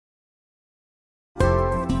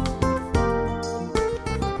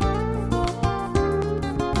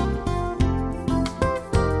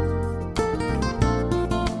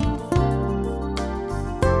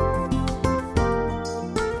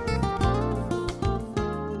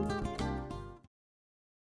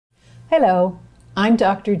Hello, I'm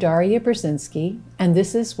Dr. Daria Brzezinski, and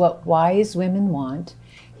this is What Wize Women Want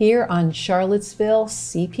here on Charlottesville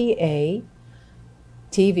CPA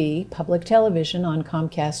TV, public television on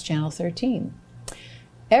Comcast Channel 13.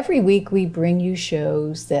 Every week we bring you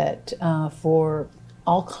shows that for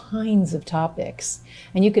all kinds of topics,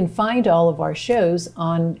 and you can find all of our shows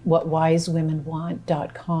on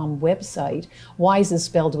whatwizewomenwant.com website. Wize is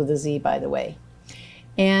spelled with a Z, by the way.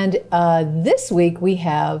 And this week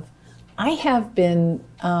I have been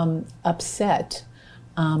upset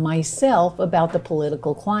myself about the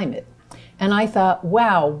political climate. And I thought,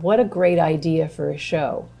 wow, what a great idea for a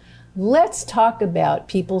show. Let's talk about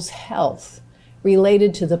people's health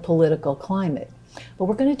related to the political climate. But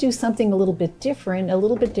we're going to do something a little bit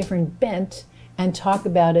different bent, and talk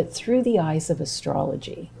about it through the eyes of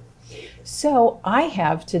astrology. So I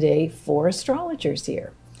have today 4 astrologers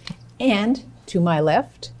here. And to my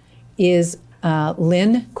left is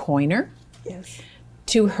Lynn Koiner. Yes.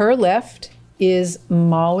 To her left is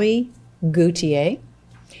Molly Gauthier.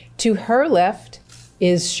 To her left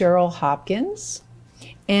is Cheryl Hopkins.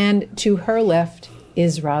 And to her left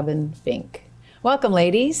is Robin Fink. Welcome,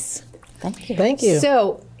 ladies. Thank you. Thank you.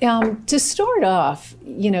 So, to start off,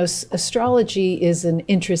 astrology is an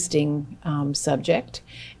interesting subject.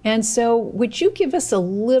 And so would you give us a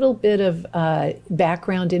little bit of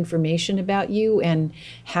background information about you and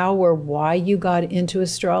how or why you got into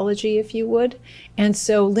astrology, if you would? And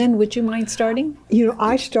so, Lynn, would you mind starting?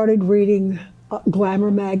 I started reading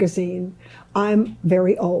Glamour magazine. I'm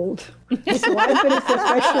very old. So I've been a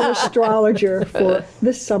professional astrologer for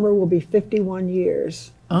this summer will be 51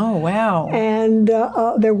 years. Oh, wow. And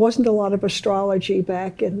there wasn't a lot of astrology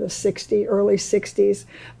back in the early 60s,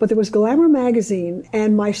 but there was Glamour magazine,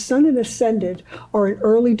 and my sun and ascendant are in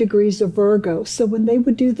early degrees of Virgo. So when they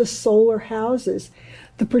would do the solar houses,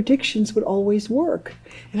 the predictions would always work.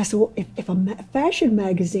 And I said, well, if a fashion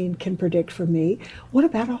magazine can predict for me, what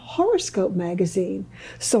about a horoscope magazine?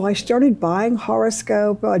 So I started buying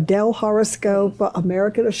horoscope, Dell horoscope,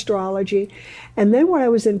 American astrology. And then when I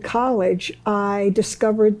was in college, I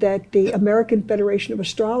discovered that the American Federation of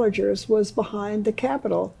Astrologers was behind the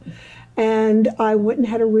Capitol. And I went and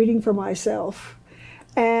had a reading for myself.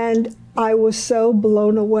 And I was so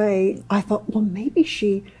blown away. I thought, well, maybe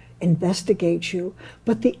she investigate you,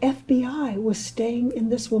 but the FBI was staying in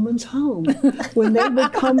this woman's home when they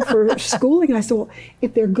would come for schooling. I said, well,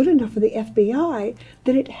 if they're good enough for the FBI,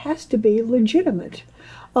 then it has to be legitimate.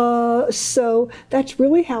 So that's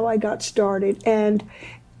really how I got started, and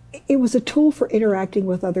it was a tool for interacting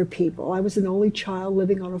with other people. I was an only child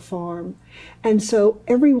living on a farm, and so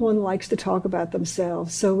everyone likes to talk about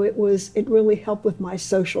themselves. So it really helped with my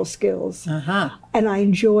social skills. And I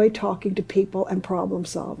enjoy talking to people and problem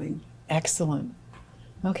solving. Excellent.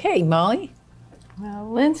 Okay, Molly?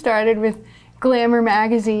 Well, Lynn started with Glamour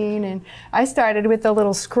magazine, and I started with the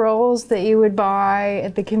little scrolls that you would buy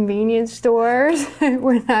at the convenience stores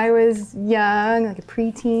when I was young, like a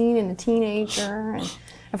preteen and a teenager. And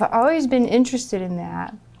I've always been interested in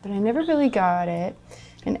that, but I never really got it.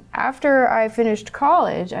 And after I finished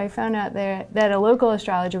college, I found out that a local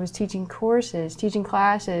astrologer was teaching classes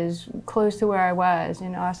close to where I was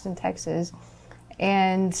in Austin, Texas.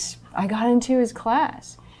 And I got into his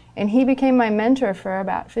class. And he became my mentor for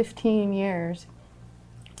about 15 years.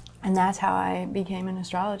 And that's how I became an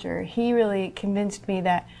astrologer. He really convinced me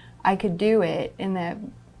that I could do it, and that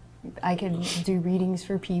I could do readings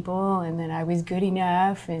for people, and that I was good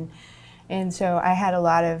enough, and so I had a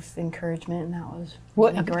lot of encouragement, and that was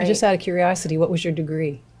really great. Just out of curiosity, what was your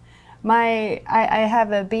degree? I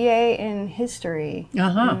have a BA in history,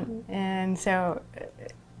 and so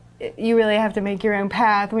you really have to make your own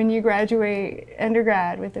path when you graduate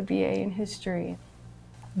undergrad with a BA in history.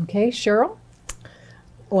 Okay, Cheryl?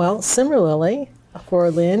 Well, similarly,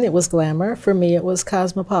 for Lynn, it was Glamour. For me, it was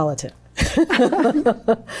Cosmopolitan.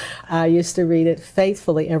 I used to read it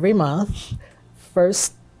faithfully every month.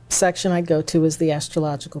 First section I'd go to is the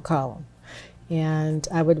astrological column. And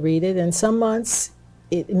I would read it, and some months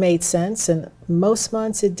it made sense, and most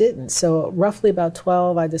months it didn't. So roughly about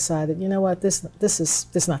 12, I decided, you know what, there's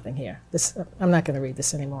nothing here. I'm not going to read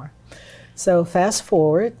this anymore. So fast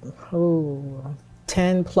forward,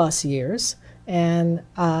 10 plus years, and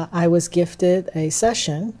I was gifted a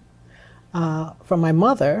session from my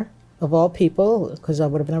mother, of all people, because I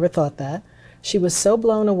would have never thought that. She was so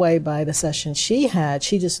blown away by the session she had,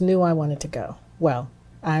 she just knew I wanted to go. Well,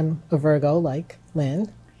 I'm a Virgo like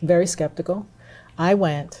Lynn, very skeptical. I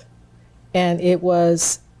went, and it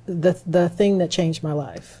was the thing that changed my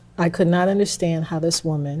life. I could not understand how this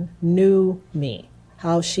woman knew me,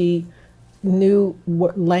 how she knew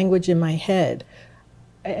what language in my head.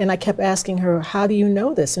 and I kept asking her, how do you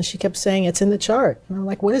know this? And she kept saying, it's in the chart. And I'm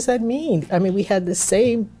like, what does that mean? I mean, we had the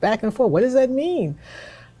same back and forth. What does that mean?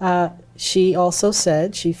 She also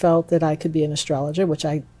said she felt that I could be an astrologer, which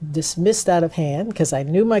I dismissed out of hand because I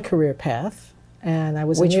knew my career path. And I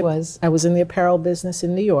was I was in the apparel business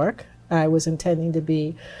in New York. I was intending to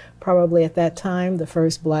be probably at that time the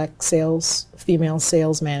first black female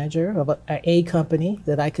sales manager of a company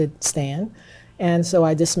that I could stand. And so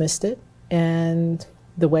I dismissed it. And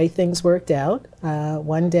the way things worked out,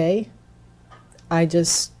 one day I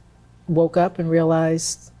just woke up and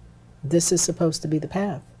realized this is supposed to be the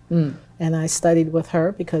path. And I studied with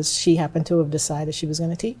her because she happened to have decided she was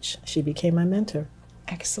going to teach. She became my mentor.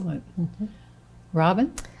 Excellent.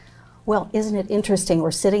 Robin? Well, isn't it interesting?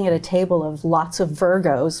 We're sitting at a table of lots of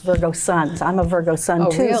Virgos, Virgo suns. I'm a Virgo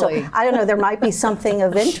sun too. Really? So I don't know, there might be something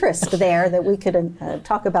of interest there that we could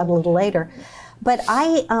talk about a little later. But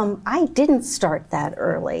I didn't start that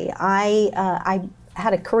early. I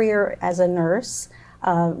had a career as a nurse,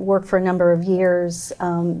 worked for a number of years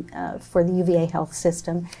for the UVA health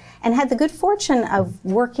system, and had the good fortune of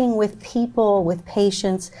working with people, with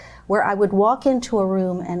patients, where I would walk into a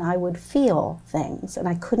room and I would feel things, and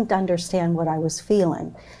I couldn't understand what I was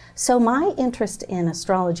feeling. So my interest in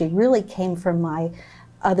astrology really came from my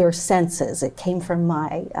other senses. It came from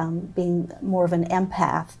my being more of an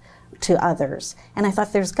empath to others. And I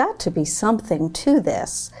thought there's got to be something to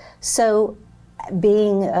this. So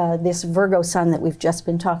being this Virgo sun that we've just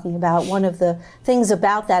been talking about, one of the things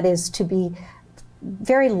about that is to be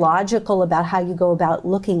very logical about how you go about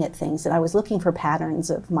looking at things. And I was looking for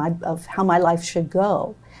patterns of how my life should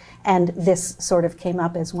go. And this sort of came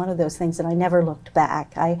up as one of those things, and I never looked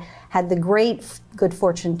back. I had the good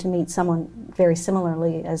fortune to meet someone very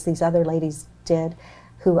similarly as these other ladies did,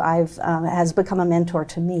 who has become a mentor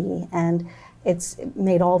to me, and it's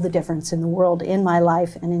made all the difference in the world, in my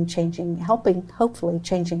life, and in hopefully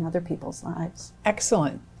changing other people's lives.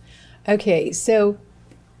 Excellent. Okay, so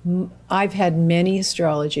I've had many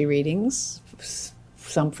astrology readings,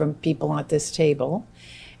 some from people at this table,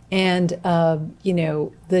 and you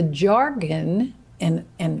know, the jargon, and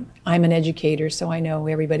I'm an educator, so I know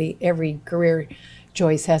every career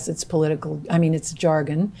choice has its its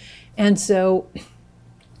jargon, and so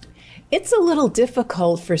it's a little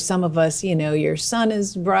difficult for some of us. You know, your sun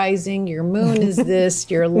is rising, your moon is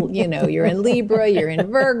this, you're in Libra, you're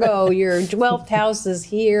in Virgo, your 12th house is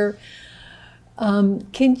here.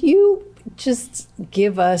 Can you just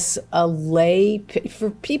give us for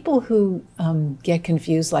people who get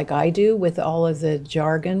confused like I do with all of the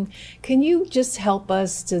jargon, can you just help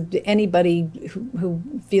us, to anybody who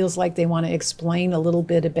feels like they want to explain a little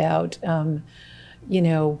bit about,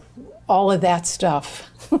 all of that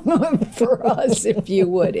stuff for us, if you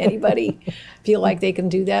would? Anybody feel like they can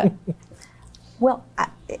do that? Well,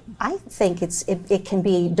 I think it can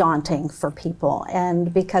be daunting for people,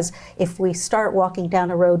 and because if we start walking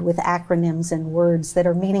down a road with acronyms and words that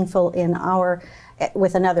are meaningful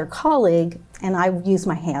with another colleague, and I use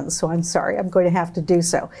my hands, so I'm sorry, I'm going to have to do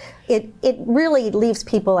so. It really leaves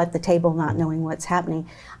people at the table not knowing what's happening.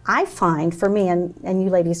 I find, for me, and you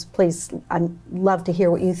ladies, please, I'd love to hear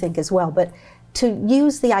what you think as well, but to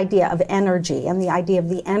use the idea of energy and the idea of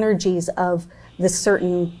the energies of the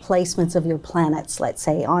certain placements of your planets, let's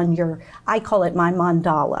say, I call it my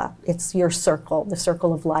mandala. It's your circle, the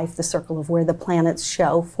circle of life, the circle of where the planets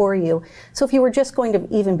show for you. So if you were just going to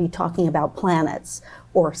even be talking about planets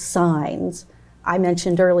or signs, I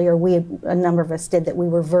mentioned earlier, a number of us did that we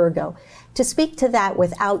were Virgo. To speak to that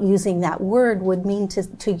without using that word would mean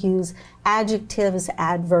to use adjectives,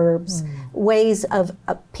 adverbs, ways of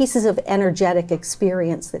pieces of energetic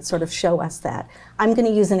experience that sort of show us that. I'm going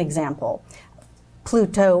to use an example.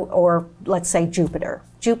 Pluto, or let's say Jupiter.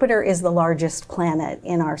 Jupiter is the largest planet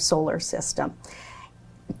in our solar system.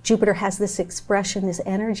 Jupiter has this expression, this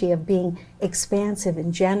energy of being expansive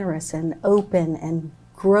and generous and open and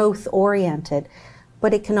growth-oriented,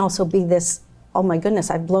 but it can also be this, oh my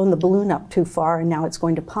goodness, I've blown the balloon up too far and now it's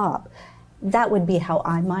going to pop. That would be how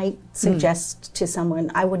I might suggest to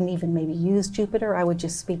someone. I wouldn't even maybe use Jupiter, I would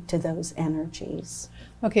just speak to those energies.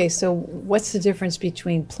 Okay, so what's the difference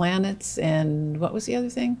between planets and what was the other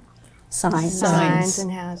thing? Signs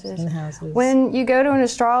and houses. When you go to an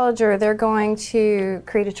astrologer, they're going to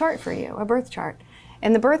create a chart for you, a birth chart.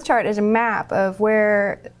 And the birth chart is a map of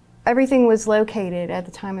where everything was located at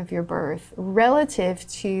the time of your birth relative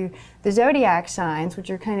to the zodiac signs,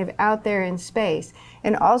 which are kind of out there in space,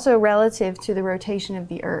 and also relative to the rotation of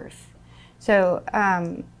the Earth. So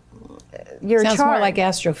your Sounds chart, more like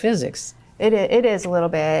astrophysics. It is a little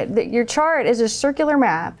bit. Your chart is a circular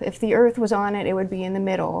map. If the Earth was on it, it would be in the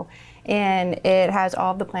middle. And it has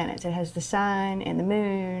all the planets. It has the sun and the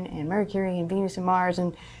moon and Mercury and Venus and Mars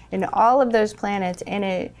and all of those planets in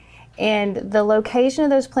it. And the location of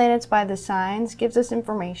those planets by the signs gives us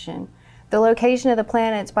information. The location of the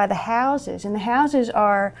planets by the houses. And the houses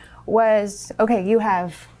okay, you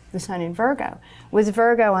have the sun in Virgo. Was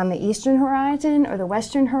Virgo on the eastern horizon or the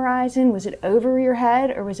western horizon? Was it over your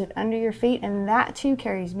head or was it under your feet? And that too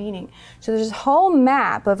carries meaning. So there's a whole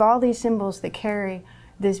map of all these symbols that carry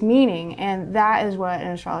this meaning, and that is what an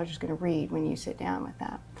astrologer is going to read when you sit down with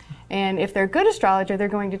that. And if they're a good astrologer, they're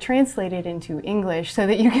going to translate it into English so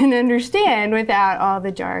that you can understand without all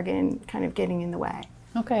the jargon kind of getting in the way.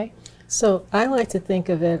 Okay. So I like to think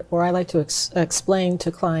of it, or I like to explain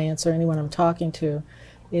to clients or anyone I'm talking to,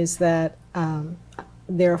 is that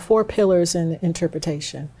there are 4 pillars in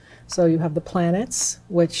interpretation. So you have the planets,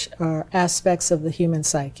 which are aspects of the human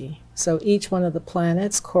psyche. So each one of the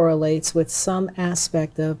planets correlates with some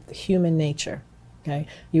aspect of human nature. Okay?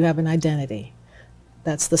 You have an identity.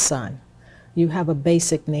 That's the sun. You have a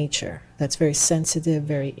basic nature that's very sensitive,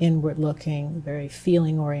 very inward looking, very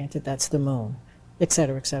feeling oriented. That's the moon, et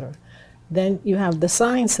cetera, et cetera. Then you have the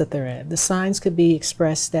signs that they're in. The signs could be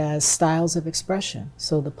expressed as styles of expression.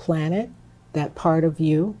 So the planet, that part of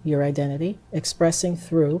you, your identity, expressing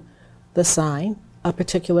through the sign a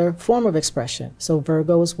particular form of expression. So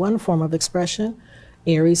Virgo is one form of expression.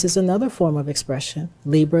 Aries is another form of expression.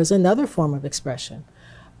 Libra is another form of expression.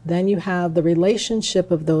 Then you have the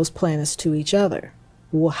relationship of those planets to each other,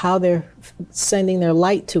 how they're sending their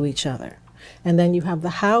light to each other. And then you have the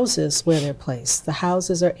houses where they're placed. The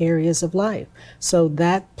houses are areas of life. So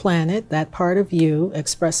that planet, that part of you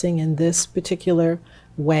expressing in this particular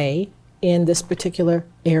way, in this particular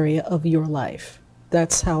area of your life.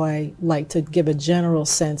 That's how I like to give a general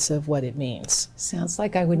sense of what it means. Sounds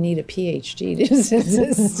like I would need a PhD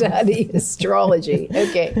to study astrology.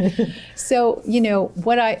 Okay. So, you know,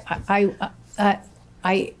 what I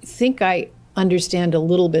think I understand a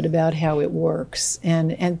little bit about how it works,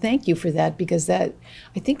 and thank you for that, because that,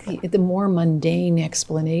 I think the more mundane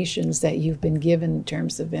explanations that you've been given in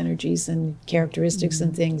terms of energies and characteristics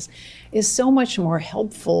and things is so much more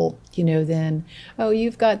helpful, you know, than, oh,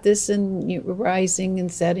 you've got this and rising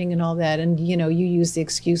and setting and all that, and you know, you used the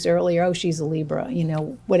excuse earlier, oh, she's a Libra, you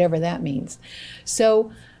know, whatever that means.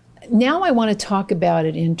 So now I want to talk about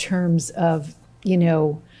it in terms of, you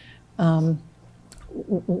know,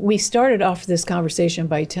 we started off this conversation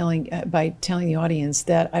by telling the audience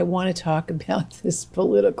that I want to talk about this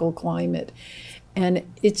political climate. And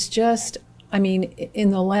it's just, I mean,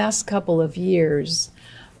 in the last couple of years,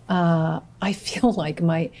 I feel like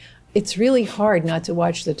it's really hard not to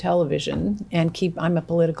watch the television and I'm a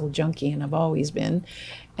political junkie, and I've always been.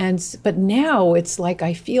 But now it's like,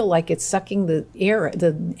 I feel like it's sucking the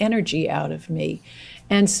energy out of me.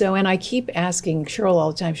 And I keep asking Cheryl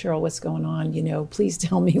all the time, Cheryl, what's going on? You know, please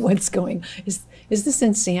tell me what's going. Is this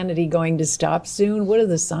insanity going to stop soon? What do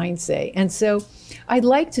the signs say? And so I'd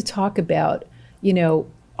like to talk about, you know,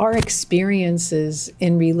 our experiences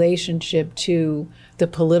in relationship to the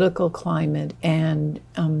political climate and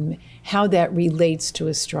how that relates to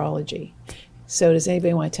astrology. So does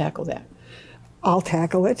anybody want to tackle that? I'll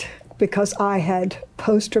tackle it, because I had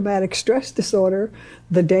post-traumatic stress disorder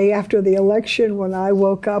the day after the election when I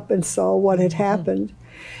woke up and saw what had happened.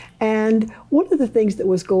 And one of the things that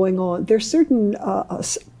was going on, there's certain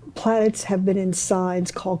planets have been in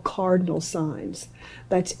signs called cardinal signs.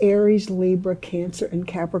 That's Aries, Libra, Cancer, and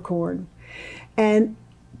Capricorn. And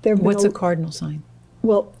what's a cardinal sign?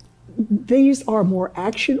 Well, these are more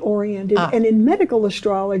action-oriented, and in medical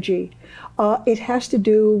astrology, it has to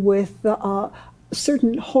do with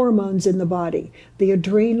certain hormones in the body, the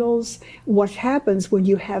adrenals. What happens when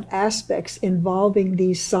you have aspects involving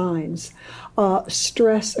these signs?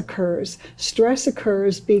 Stress occurs. Stress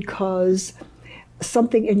occurs because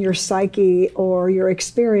something in your psyche or your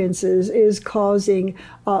experiences is causing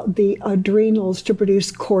the adrenals to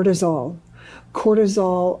produce cortisol.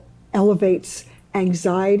 Cortisol elevates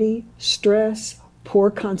anxiety, stress,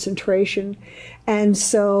 poor concentration. And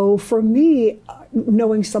so for me,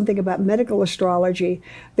 knowing something about medical astrology,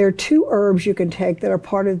 there are 2 herbs you can take that are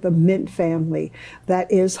part of the mint family.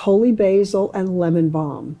 That is holy basil and lemon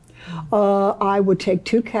balm. I would take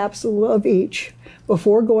 2 capsules of each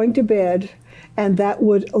before going to bed, and that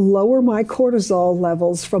would lower my cortisol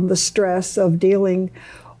levels from the stress of dealing.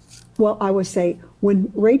 Well, I would say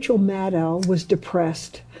when Rachel Maddow was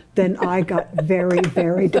depressed, then I got very,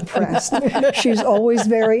 very depressed. She's always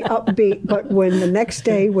very upbeat, but when the next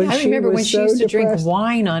day when I she remember was when she so used to drink depressed-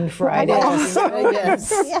 wine on Fridays.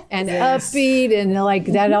 Yes. And upbeat, and like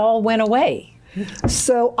that all went away.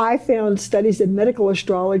 So I found studies in medical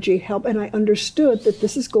astrology help, and I understood that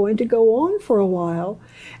this is going to go on for a while.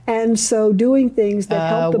 And so doing things that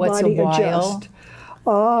help the what's a body while? adjust.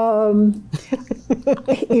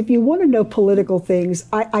 If you want to know political things,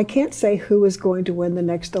 I can't say who is going to win the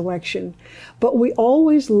next election, but we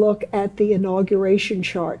always look at the inauguration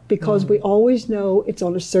chart because we always know it's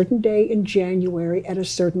on a certain day in January at a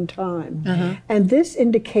certain time. And this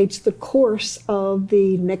indicates the course of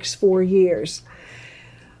the next 4 years.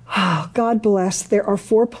 God bless, there are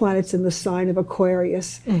 4 planets in the sign of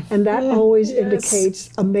Aquarius, and that always indicates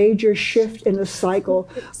a major shift in the cycle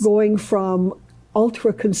going from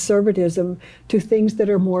ultra-conservatism to things that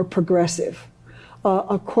are more progressive.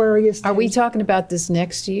 Aquarius. Are we talking about this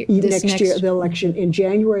next year? Next year, the election in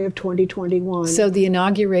January of 2021. So the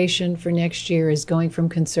inauguration for next year is going from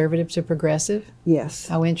conservative to progressive? Yes.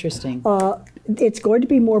 How interesting. It's going to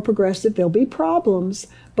be more progressive. There'll be problems,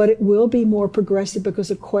 but it will be more progressive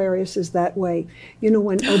because Aquarius is that way. You know,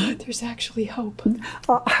 when There's actually hope.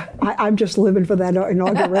 I'm just living for that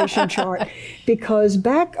inauguration chart, because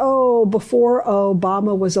back before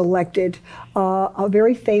Obama was elected, a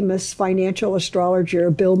very famous financial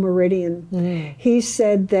astrologer, Bill Meridian, he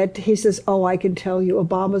says, I can tell you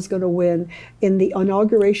Obama's going to win. In the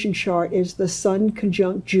inauguration chart is the Sun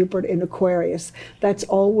conjunct Jupiter in Aquarius. That's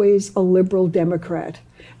always a liberal Democrat.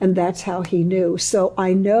 And that's how he knew. So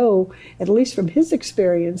I know, at least from his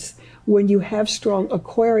experience, when you have strong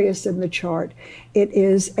Aquarius in the chart, it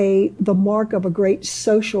is the mark of a great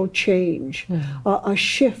social change, a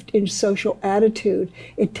shift in social attitude.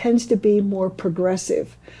 It tends to be more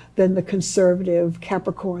progressive than the conservative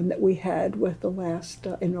Capricorn that we had with the last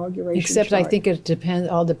inauguration Except chart. I think it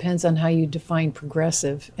depends on how you define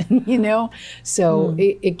progressive, you know? So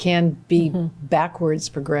it can be backwards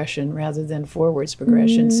progression rather than forwards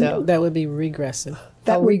progression. So That would be regressive.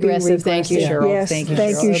 That would be regressive. Thank you, Cheryl. Yes, Thank you,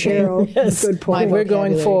 Cheryl. Okay. Good point. We're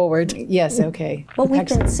going forward. Yes, okay. Well, we've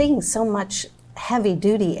been seeing so much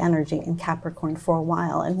heavy-duty energy in Capricorn for a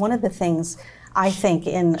while, and one of the things I think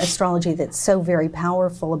in astrology that's so very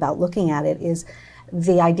powerful about looking at it is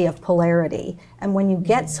the idea of polarity. And when you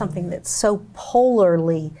get something that's so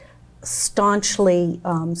polarly, staunchly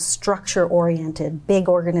structure-oriented, big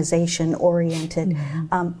organization-oriented,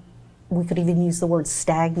 we could even use the word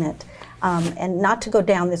stagnant. And not to go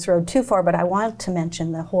down this road too far, but I want to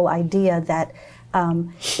mention the whole idea that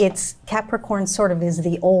it's Capricorn sort of is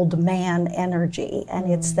the old man energy,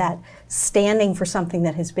 and it's that standing for something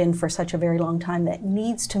that has been for such a very long time that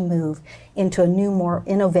needs to move into a new, more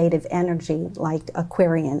innovative energy like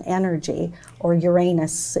Aquarian energy, or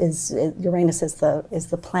Uranus is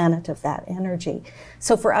the planet of that energy.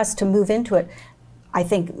 So for us to move into it, I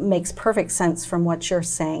think makes perfect sense from what you're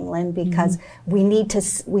saying, Lynn, because we need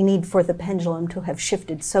for the pendulum to have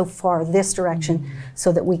shifted so far this direction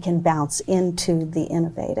so that we can bounce into the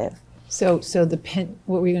innovative. So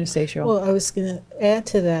what were you going to say, Cheryl? Well, I was going to add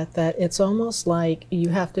to that it's almost like you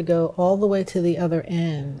have to go all the way to the other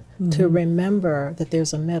end to remember that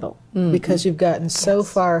there's a middle, because you've gotten so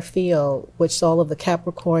far afield, which all of the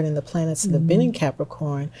Capricorn and the planets that have been in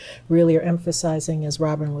Capricorn really are emphasizing, as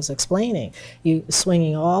Robin was explaining. You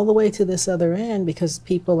swinging all the way to this other end because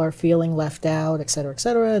people are feeling left out, et cetera,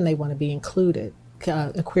 and they want to be included.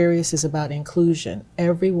 Aquarius is about inclusion.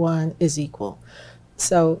 Everyone is equal.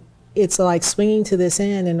 So it's like swinging to this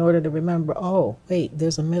end in order to remember, oh, wait,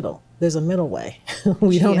 there's a middle. There's a middle way.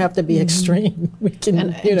 We don't have to be extreme. We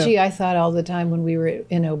can, Gee, I thought all the time when we were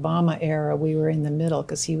in Obama era, we were in the middle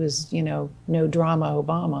because he was, no drama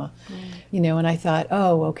Obama, and I thought,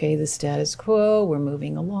 oh, okay, the status quo, we're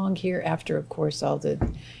moving along here after, of course, all the,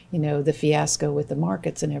 the fiasco with the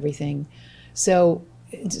markets and everything. So.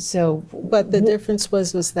 But the difference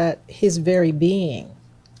was that his very being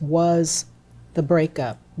was the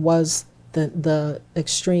breakup, was the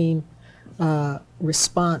extreme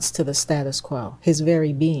response to the status quo, his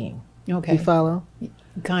very being. Okay. You follow?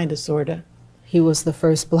 Kind of, sort of. He was the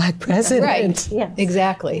first black president. Right, Yes.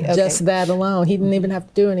 Exactly. Okay. Just that alone. He didn't even have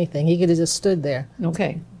to do anything. He could have just stood there.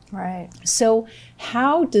 Okay. Right. So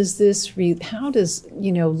how does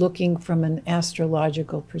looking from an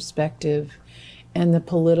astrological perspective and the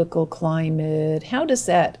political climate, how does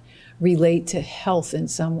that relate to health in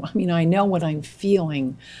some, I know what I'm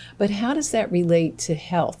feeling, but how does that relate to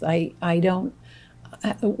health?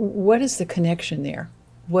 What is the connection there?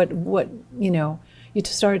 What you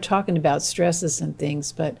started talking about stresses and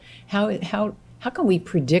things, but how how can we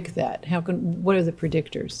predict that? What are the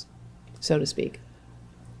predictors, so to speak?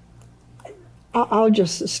 I'll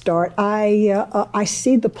just start. I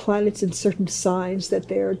see the planets in certain signs that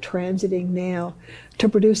they're transiting now to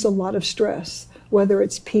produce a lot of stress, whether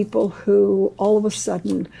it's people who all of a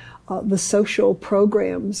sudden the social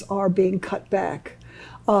programs are being cut back.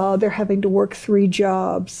 They're having to work 3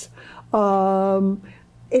 jobs.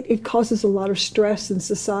 It causes a lot of stress in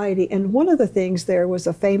society. And one of the things, there was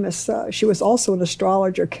a famous, she was also an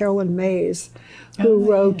astrologer, Carolyn Mays, who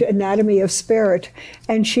wrote Anatomy of Spirit.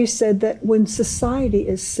 And she said that when society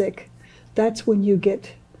is sick, that's when you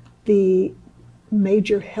get the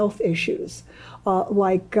major health issues.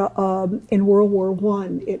 Like in World War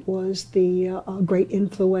I, it was the Great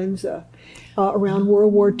Influenza. Around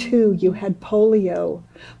World War II, you had polio.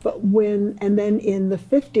 And then in the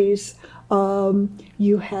 50s,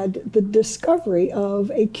 you had the discovery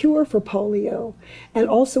of a cure for polio. And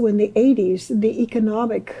also in the 80s, the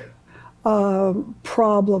economic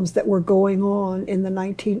problems that were going on in the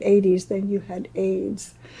 1980s, then you had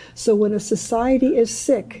AIDS. So when a society is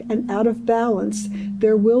sick and out of balance,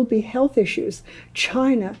 there will be health issues.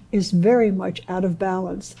 China is very much out of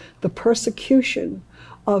balance. The persecution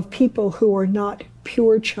of people who are not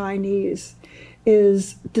pure Chinese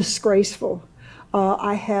is disgraceful.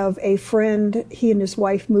 I have a friend, he and his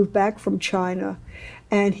wife moved back from China,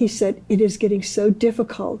 and he said, it is getting so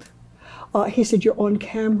difficult. He said, you're on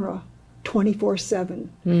camera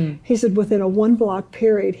 24/7. He said within a 1-block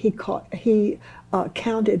period, he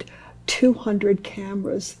counted 200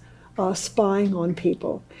 cameras spying on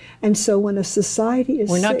people. And so when a society is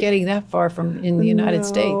We're not sick, getting that far from in the United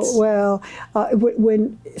States. Well,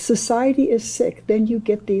 when society is sick, then you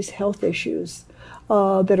get these health issues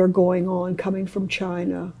that are going on coming from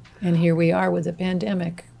China. And here we are with a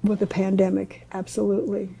pandemic. With a pandemic,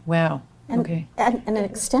 absolutely. Wow. And, okay. and an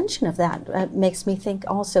extension of that makes me think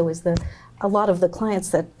also is a lot of the clients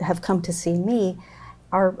that have come to see me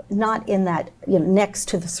are not in that, next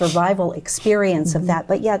to the survival experience of that,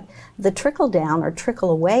 but yet the trickle down or trickle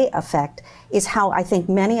away effect is how I think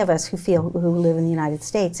many of us who live in the United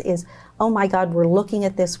States is, oh my God, we're looking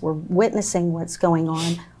at this, we're witnessing what's going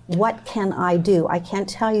on. What can I do? I can't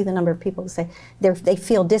tell you the number of people who say they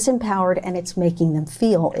feel disempowered and it's making them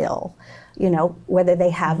feel ill. Whether they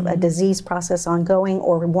have a disease process ongoing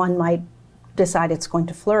or one might decide it's going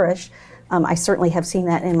to flourish. I certainly have seen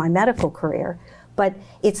that in my medical career. But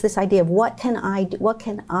it's this idea of what can I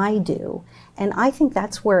do? And I think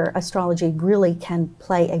that's where astrology really can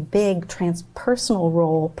play a big transpersonal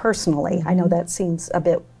role personally. I know that seems a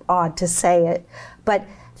bit odd to say it, but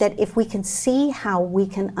that if we can see how we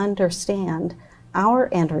can understand our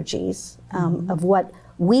energies of what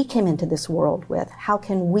we came into this world with, how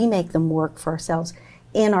can we make them work for ourselves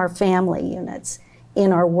in our family units,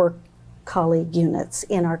 in our work colleague units,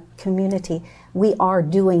 in our community, we are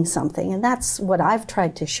doing something. And that's what I've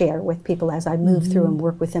tried to share with people as I move through and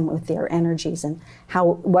work with them with their energies and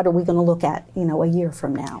what are we going to look at, a year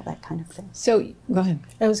from now, that kind of thing. So, go ahead.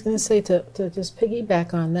 I was going to say to just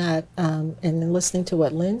piggyback on that, and listening to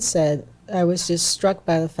what Lynn said, I was just struck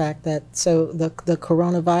by the fact that the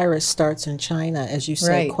coronavirus starts in China, as you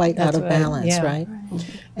say, quite out of balance, right?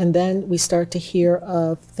 And then we start to hear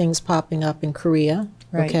of things popping up in Korea,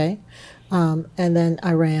 okay? And then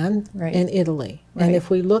Iran and Italy. And if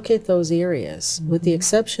we look at those areas, with the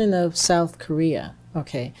exception of South Korea,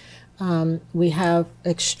 okay, we have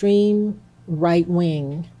extreme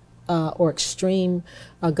right-wing or extreme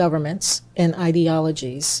governments and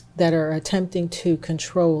ideologies that are attempting to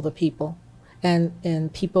control the people,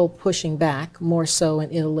 and people pushing back, more so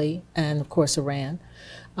in Italy and, of course, Iran.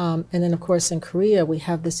 And then, of course, in Korea, we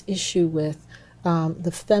have this issue with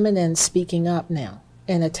the feminine speaking up now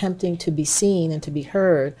and attempting to be seen and to be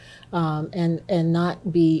heard, and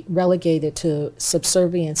not be relegated to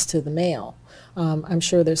subservience to the male. I'm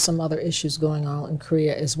sure there's some other issues going on in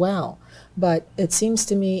Korea as well. But it seems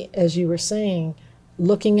to me, as you were saying,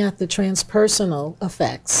 looking at the transpersonal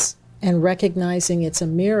effects and recognizing it's a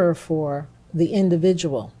mirror for the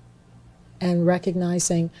individual, and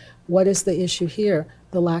recognizing what is the issue here,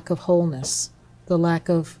 the lack of wholeness, the lack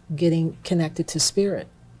of getting connected to spirit.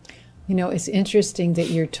 It's interesting that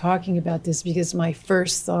you're talking about this, because my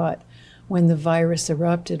first thought when the virus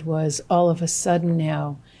erupted was all of a sudden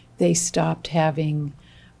now they stopped having,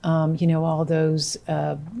 all those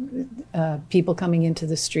people coming into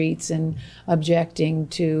the streets and objecting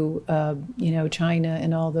to, China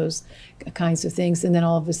and all those kinds of things. And then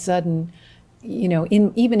all of a sudden,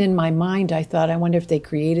 even in my mind, I thought, I wonder if they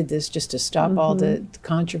created this just to stop all the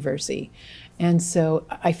controversy. And so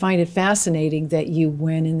I find it fascinating that you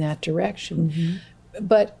went in that direction.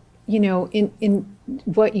 But, you know, in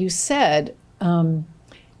what you said,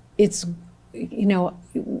 it's, you know,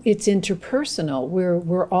 it's interpersonal.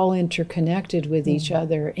 We're all interconnected with each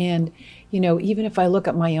other. And, you know, even if I look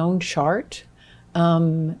at my own chart,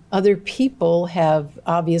 other people have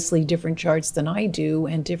obviously different charts than I do,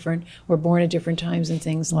 and we're born at different times and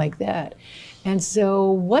things like that. And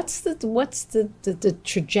so what's the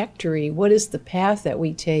trajectory? What is the path that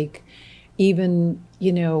we take, even,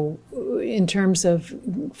 you know, in terms of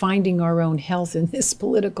finding our own health in this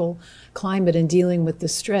political climate and dealing with the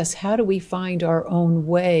stress? How do we find our own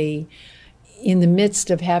way in the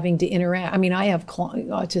midst of having to interact? I mean, I have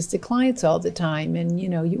autistic clients all the time, and, you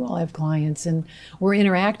know, you all have clients, and we're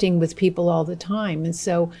interacting with people all the time. And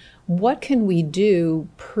so what can we do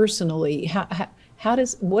personally?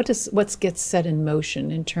 What gets set in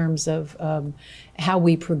motion in terms of how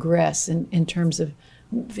we progress in terms of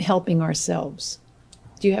helping ourselves?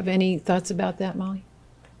 Do you have any thoughts about that, Molly?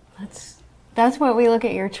 That's what we look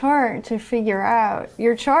at your chart to figure out.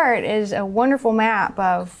 Your chart is a wonderful map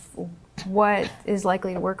of what is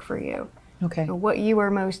likely to work for you. Okay. What you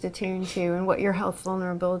are most attuned to and what your health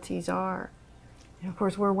vulnerabilities are. And of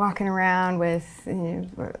course, we're walking around with, you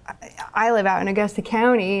know, I live out in Augusta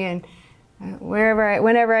County, and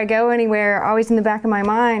whenever I go anywhere, always in the back of my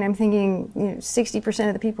mind, I'm thinking, you know, 60%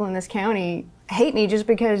 of the people in this county hate me just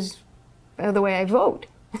because of the way I vote.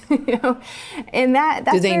 You know, and that's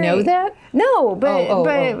do they know that? No, but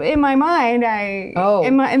in my mind,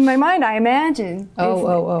 in my mind, I imagine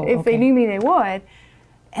if they knew me, they would,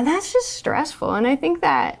 and that's just stressful. And I think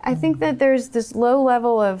that there's this low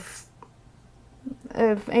level of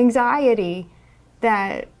anxiety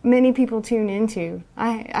that many people tune into.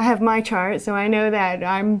 I have my chart, so I know that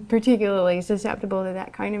I'm particularly susceptible to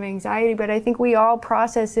that kind of anxiety. But I think we all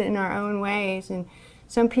process it in our own ways, and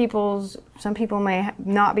some people may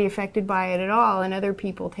not be affected by it at all, and other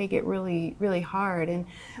people take it really, really hard. And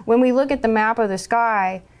when we look at the map of the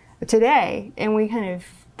sky today, and we kind of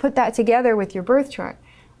put that together with your birth chart,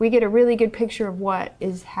 we get a really good picture of what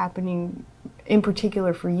is happening in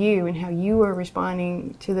particular for you and how you are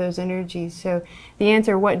responding to those energies. So the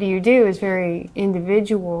answer, what do you do, is very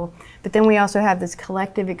individual, but then we also have this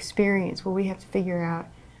collective experience where we have to figure out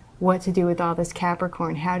what to do with all this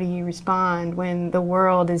Capricorn. How do you respond when the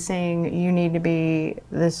world is saying you need to be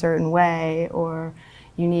this certain way, or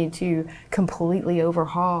you need to completely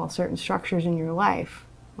overhaul certain structures in your life?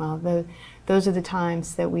 Well, those are the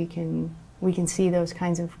times that we can see those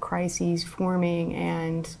kinds of crises forming,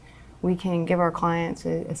 and we can give our clients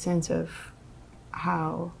a sense of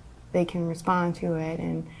how they can respond to it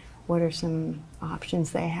and what are some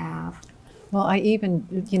options they have. Well, I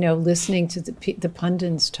even, you know, listening to the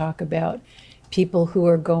pundits talk about people who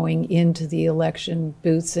are going into the election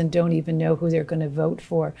booths and don't even know who they're going to vote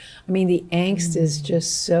for. I mean, the angst is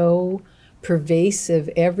just so pervasive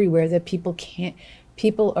everywhere that people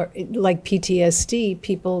are like PTSD.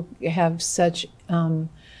 People have such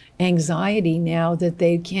anxiety now that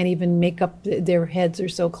they can't even make up, their heads are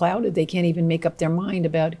so clouded, they can't even make up their mind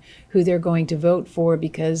about who they're going to vote for,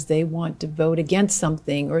 because they want to vote against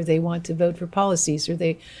something, or they want to vote for policies, or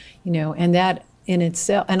they, you know, and that in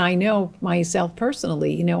itself, and I know myself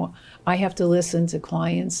personally, you know, I have to listen to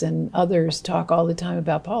clients and others talk all the time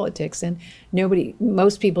about politics, and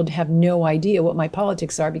most people have no idea what my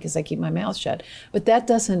politics are because I keep my mouth shut. But that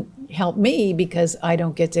doesn't help me, because I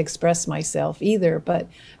don't get to express myself either. But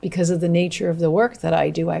because of the nature of the work that I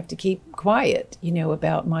do, I have to keep quiet, you know,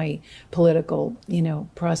 about my political, you know,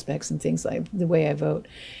 prospects and things like the way I vote.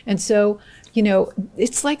 And so, you know,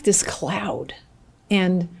 it's like this cloud.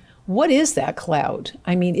 And what is that cloud?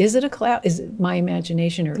 I mean, is it a cloud? Is it my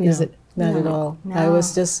imagination, or is it? Not at all. No. I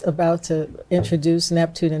was just about to introduce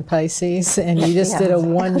Neptune and Pisces, and you just did a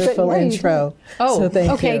wonderful intro. Oh, so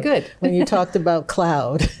thank okay, you. Good. When you talked about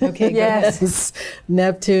cloud. Okay, yes.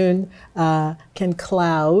 Neptune can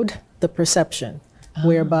cloud the perception,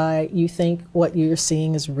 whereby you think what you're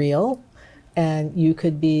seeing is real, and you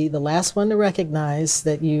could be the last one to recognize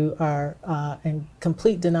that you are in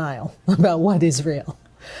complete denial about what is real.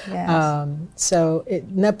 Yes. So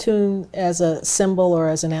Neptune as a symbol or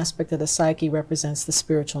as an aspect of the psyche represents the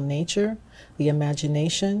spiritual nature, the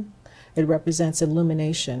imagination. It represents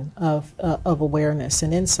illumination of awareness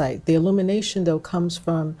and insight. The illumination, though, comes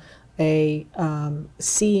from a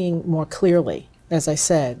seeing more clearly, as I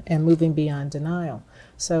said, and moving beyond denial.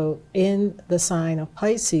 So in the sign of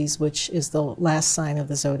Pisces, which is the last sign of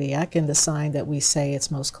the zodiac and the sign that we say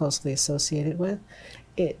it's most closely associated with,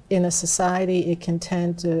 in a society, it can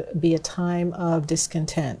tend to be a time of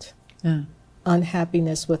discontent,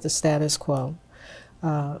 unhappiness with the status quo.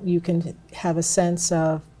 You can have a sense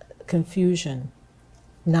of confusion,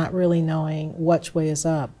 not really knowing which way is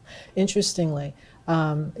up. Interestingly,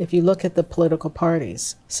 if you look at the political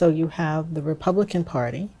parties, so you have the Republican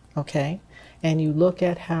Party, okay, and you look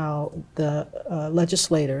at how the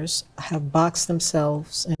legislators have boxed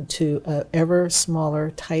themselves into an ever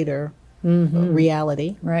smaller, tighter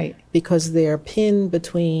reality, Right. because they're pinned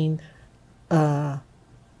between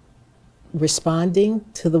responding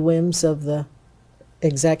to the whims of the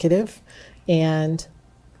executive and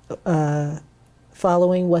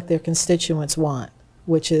following what their constituents want,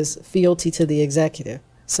 which is fealty to the executive.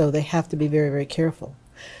 So they have to be very, very careful.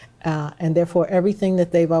 And therefore, everything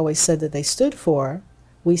that they've always said that they stood for,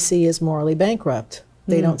 we see as morally bankrupt.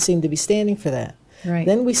 They don't seem to be standing for that. Right.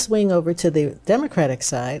 Then we swing over to the Democratic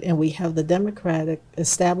side, and we have the Democratic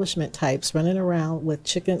establishment types running around with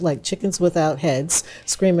chickens without heads,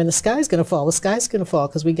 screaming, the sky's going to fall,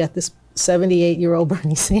 because we got this 78-year-old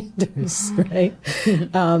Bernie Sanders, right?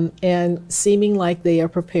 And seeming like they are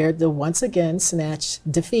prepared to once again snatch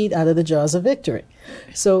defeat out of the jaws of victory.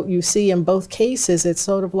 So you see in both cases, it's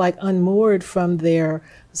sort of like unmoored from their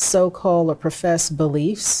so-called or professed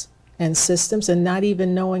beliefs and systems, and not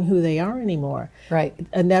even knowing who they are anymore. Right.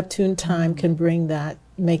 A Neptune time can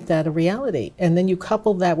make that a reality. And then you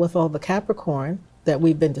couple that with all the Capricorn that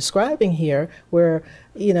we've been describing here, where,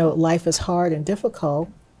 life is hard and difficult,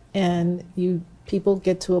 and people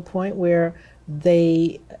get to a point where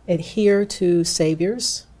they adhere to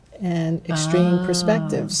saviors and extreme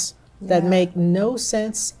perspectives that make no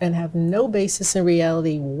sense and have no basis in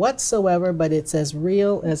reality whatsoever, but it's as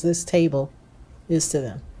real as this table is to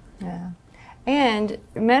them. Yeah. And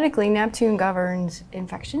medically, Neptune governs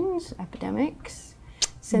infections, epidemics,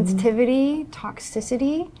 sensitivity,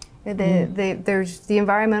 toxicity. There's the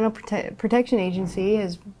Environmental Protection Agency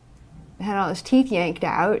has had all its teeth yanked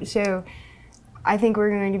out. So I think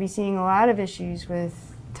we're going to be seeing a lot of issues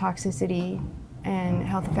with toxicity and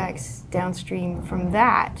health effects downstream from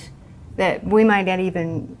that we might not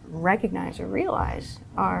even recognize or realize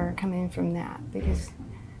are coming from that, because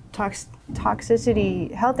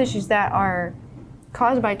toxicity, health issues that are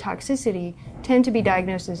caused by toxicity tend to be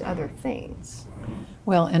diagnosed as other things.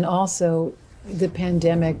 Well, and also the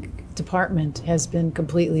pandemic department has been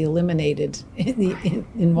completely eliminated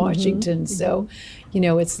in Washington. So,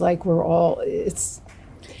 it's like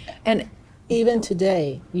and even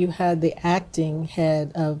today, you had the acting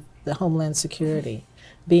head of the Homeland Security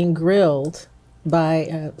being grilled by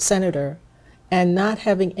a senator and not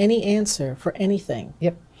having any answer for anything.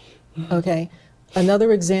 Yep. Okay.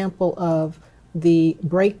 Another example of the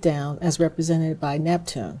breakdown as represented by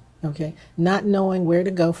Neptune. Okay. Not knowing where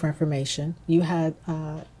to go for information. You had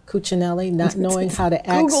Cuccinelli not knowing how to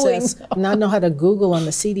access, not know how to Google on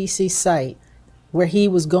the CDC site where he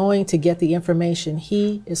was going to get the information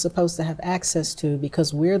he is supposed to have access to,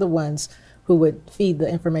 because we're the ones who would feed the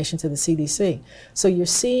information to the CDC. So you're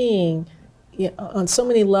seeing on so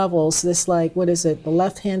many levels this, what is it? The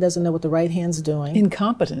left hand doesn't know what the right hand's doing.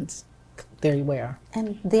 Incompetence. There you are.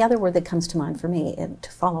 And the other word that comes to mind for me, and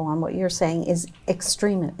to follow on what you're saying, is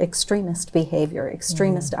extremist behavior,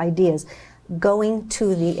 extremist ideas, going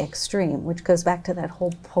to the extreme, which goes back to that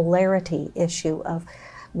whole polarity issue of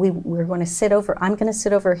we're going to sit over, I'm going to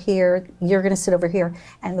sit over here, you're going to sit over here.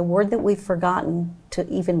 And the word that we've forgotten to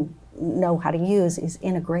even know how to use is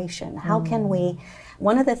integration. How can we,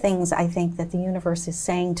 one of the things I think that the universe is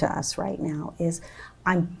saying to us right now is,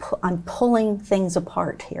 I'm pulling things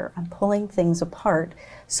apart here. I'm pulling things apart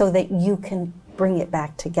so that you can bring it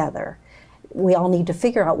back together. We all need to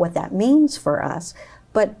figure out what that means for us,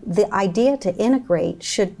 but the idea to integrate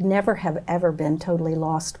should never have ever been totally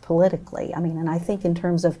lost politically. I mean, and I think in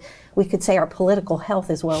terms of, we could say our political health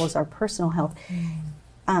as well as our personal health.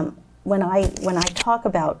 When I talk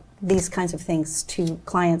about these kinds of things to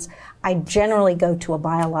clients, I generally go to a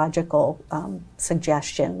biological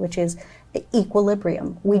suggestion, which is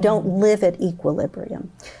equilibrium. We don't live at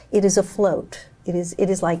equilibrium. It is afloat. It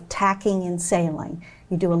is like tacking and sailing.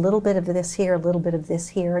 You do a little bit of this here, a little bit of this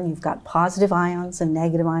here, and you've got positive ions and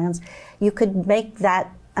negative ions. You could make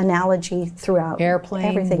that analogy throughout airplane,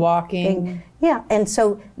 everything. walking. Yeah, and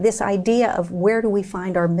so this idea of where do we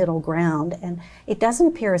find our middle ground, and it doesn't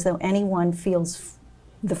appear as though anyone feels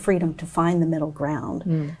the freedom to find the middle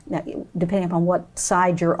ground. Now, depending upon what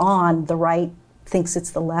side you're on, the right thinks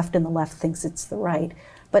it's the left and the left thinks it's the right.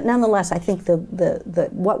 But nonetheless, I think the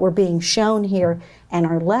what we're being shown here and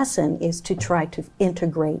our lesson is to try to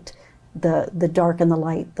integrate the dark and the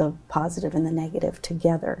light, the positive and the negative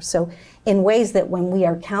together. So in ways that when we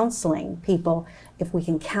are counseling people, if we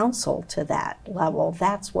can counsel to that level,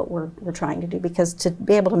 that's what we're trying to do, because to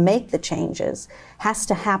be able to make the changes has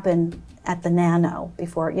to happen at the nano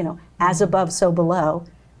before, you know, as above, so below,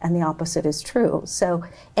 and the opposite is true. So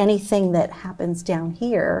anything that happens down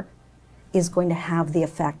here is going to have the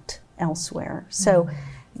effect elsewhere. So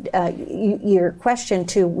your question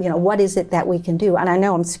to, you know, what is it that we can do? And I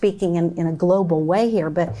know I'm speaking in a global way here,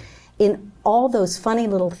 but in all those funny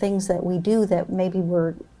little things that we do that maybe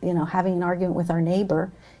we're, you know, having an argument with our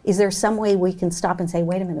neighbor, is there some way we can stop and say,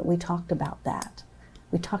 wait a minute, we talked about that.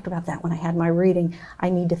 We talked about that when I had my reading. I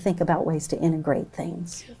need to think about ways to integrate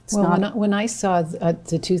things. It's well, when I saw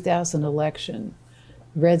the 2000 election,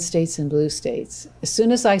 red states and blue states, as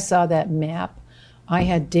soon as I saw that map, I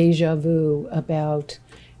had deja vu about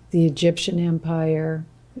the Egyptian Empire,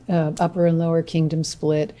 Upper and Lower Kingdom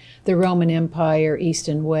split, the Roman Empire, East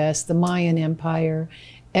and West, the Mayan Empire.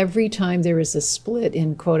 Every time there is a split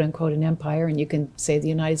in quote unquote an empire, and you can say the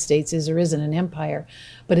United States is or isn't an empire,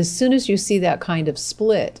 but as soon as you see that kind of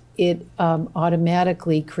split, it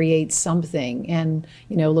automatically creates something. And,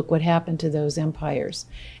 you know, look what happened to those empires.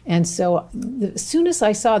 And so as soon as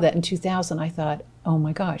I saw that in 2000, I thought, oh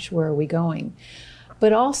my gosh, where are we going?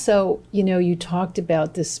 But also, you know, you talked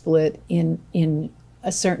about the split in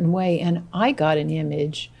a certain way, and I got an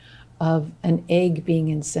image of an egg being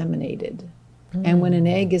inseminated. And when an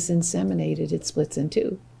egg is inseminated, it splits in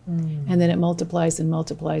two. And then it multiplies and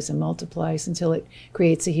multiplies and multiplies until it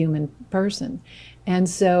creates a human person. And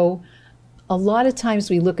so a lot of times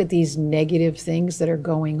we look at these negative things that are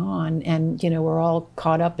going on, and, you know, we're all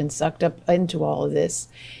caught up and sucked up into all of this.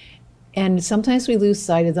 And sometimes we lose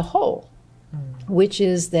sight of the whole, which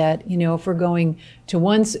is that, you know, if we're going to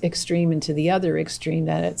one extreme and to the other extreme,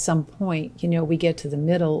 that at some point, you know, we get to the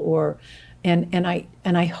middle, or and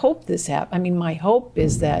I hope this happens. I mean, my hope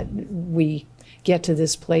is that we get to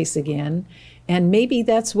this place again, and maybe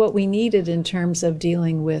that's what we needed in terms of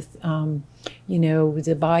dealing with, you know,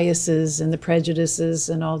 the biases and the prejudices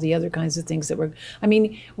and all the other kinds of things that we're. I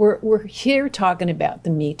mean, we're here talking about the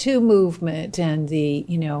Me Too movement and the,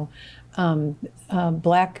 you know,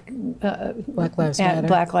 Black Lives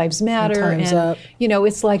Matter, and Time's Up. You know,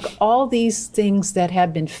 it's like all these things that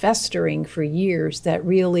have been festering for years, that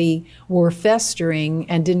really were festering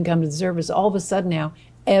and didn't come to the surface. All of a sudden now,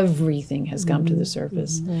 everything has come to the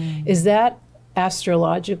surface. Is that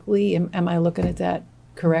astrologically? Am I looking at that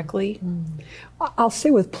correctly? I'll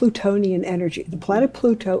say with Plutonian energy, the planet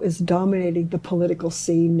Pluto is dominating the political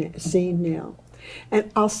scene now.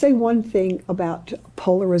 And I'll say one thing about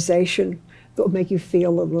polarization that will make you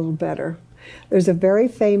feel a little better. There's a very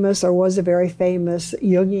famous, or was a very famous,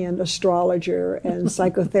 Jungian astrologer and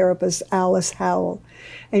psychotherapist, Alice Howell.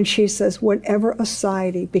 And she says, whenever a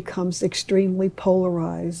society becomes extremely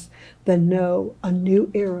polarized, then know a new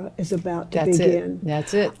era is about to begin.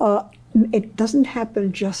 That's it. It doesn't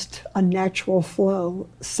happen just a natural flow.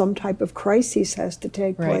 Some type of crisis has to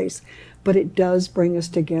take place, but it does bring us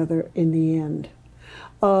together in the end.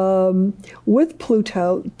 With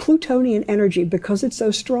Pluto, Plutonian energy, because it's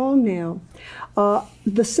so strong now,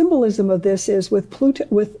 the symbolism of this is with Pluto,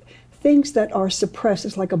 with things that are suppressed.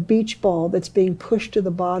 It's like a beach ball that's being pushed to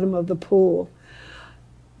the bottom of the pool.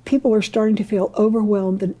 People are starting to feel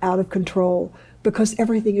overwhelmed and out of control because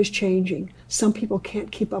everything is changing. Some people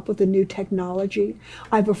can't keep up with the new technology.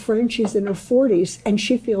 I have a friend, she's in her 40s, and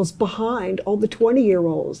she feels behind all the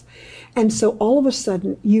 20-year-olds. And so all of a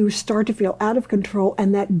sudden, you start to feel out of control,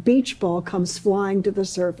 and that beach ball comes flying to the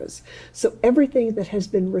surface. So everything that has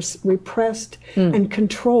been repressed and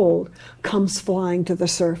controlled comes flying to the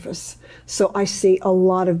surface. So I see a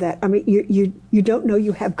lot of that. I mean, you don't know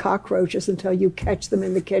you have cockroaches until you catch them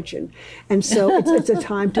in the kitchen. And so it's a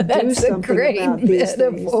time to do something about these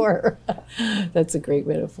metaphor. That's a great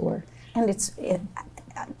metaphor. And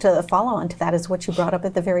to follow on to that is what you brought up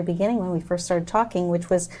at the very beginning when we first started talking, which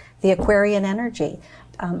was the Aquarian energy.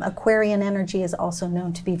 Aquarian energy is also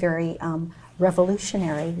known to be very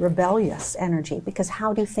revolutionary, rebellious energy, because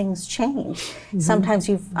how do things change? Sometimes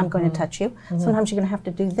I'm going to touch you. Sometimes you're going to have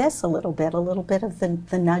to do this a little bit of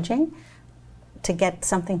the nudging to get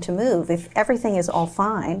something to move. If everything is all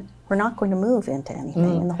fine, we're not going to move into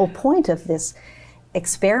anything. And the whole point of this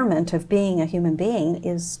experiment of being a human being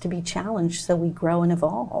is to be challenged so we grow and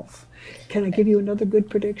evolve. Can I give you another good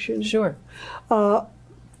prediction? Sure.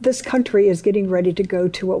 this country is getting ready to go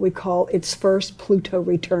to what we call its first Pluto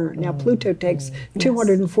return. Now, Pluto takes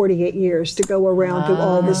 248 years to go around through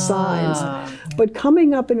all the signs. But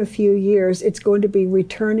coming up in a few years, it's going to be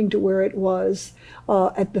returning to where it was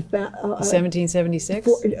at the 1776?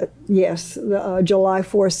 Yes, July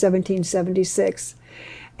 4th, 1776.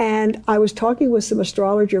 And I was talking with some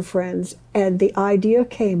astrologer friends, and the idea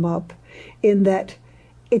came up in that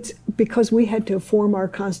it's because we had to form our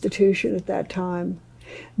Constitution at that time.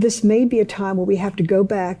 This may be a time where we have to go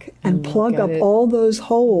back and plug up all those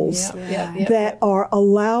holes that are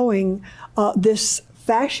allowing this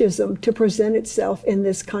fascism to present itself in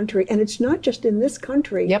this country. And it's not just in this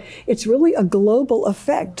country. It's really a global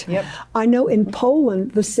effect. I know in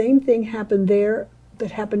Poland, the same thing happened there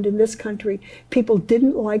that happened in this country. People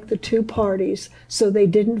didn't like the two parties, so they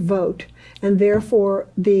didn't vote. And therefore,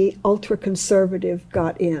 the ultra-conservative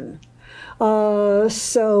got in.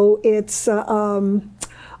 So it's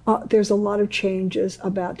there's a lot of changes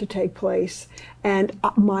about to take place. And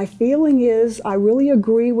my feeling is, I really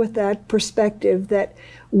agree with that perspective that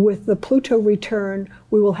with the Pluto return,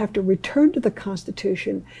 we will have to return to the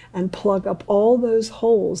Constitution and plug up all those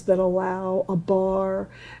holes that allow a bar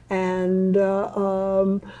and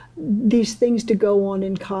these things to go on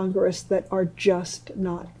in Congress that are just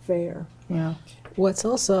not fair. What's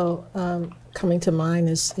also coming to mind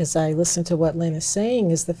as I listen to what Lynn is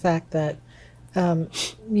saying is the fact that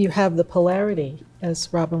you have the polarity, as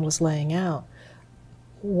Robin was laying out.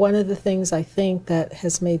 One of the things I think that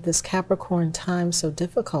has made this Capricorn time so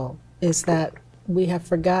difficult is that we have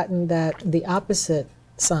forgotten that the opposite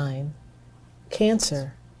sign,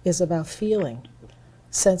 Cancer, is about feeling,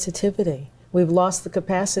 sensitivity. We've lost the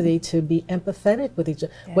capacity to be empathetic with each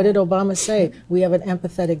other. What did Obama say? We have an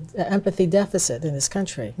empathy deficit in this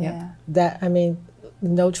country. That, I mean,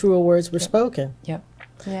 no truer words were spoken.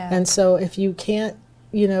 And so if you can't,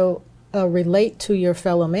 relate to your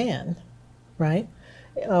fellow man, right,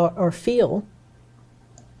 or feel,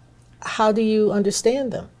 how do you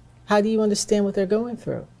understand them? How do you understand what they're going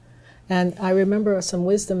through? And I remember some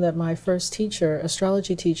wisdom that my first teacher,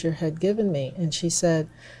 astrology teacher, had given me, and she said,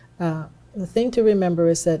 the thing to remember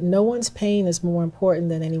is that no one's pain is more important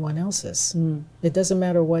than anyone else's. It doesn't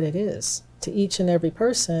matter what it is. To each and every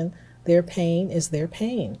person, their pain is their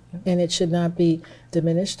pain, and it should not be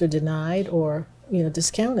diminished or denied or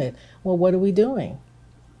discounted. Well, what are we doing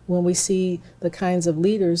when we see the kinds of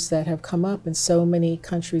leaders that have come up in so many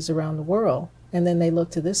countries around the world, and then they look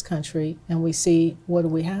to this country and we see, what do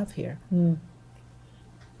we have here?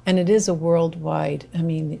 And it is a worldwide,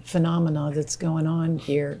 phenomena that's going on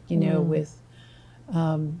here, with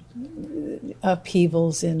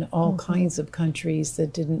upheavals in all kinds of countries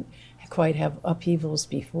that didn't quite have upheavals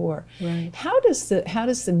before. How does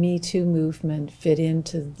the Me Too movement fit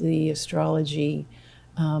into the astrology,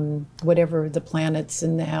 whatever the planets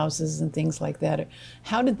and the houses and things like that?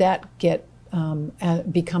 How did that get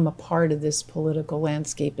become a part of this political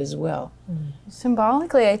landscape as well?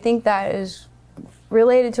 Symbolically, I think that is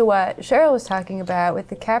related to what Cheryl was talking about with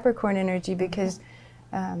the Capricorn energy, because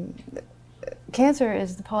Cancer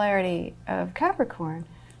is the polarity of Capricorn.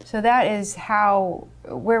 So that is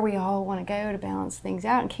where we all want to go to balance things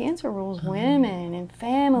out. And Cancer rules women and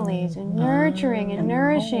families and nurturing and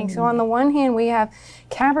nourishing. So on the one hand, we have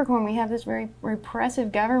Capricorn, we have this very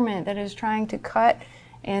repressive government that is trying to cut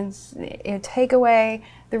and take away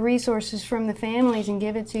the resources from the families and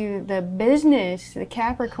give it to the business, the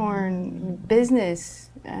Capricorn business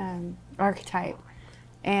archetype.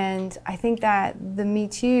 And I think that the Me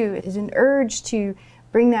Too is an urge to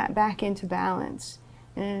bring that back into balance.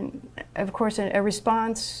 And of course, a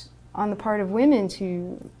response on the part of women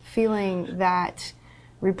to feeling that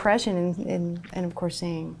repression and of course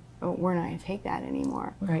saying, oh, we're not going to take that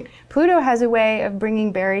anymore. Pluto has a way of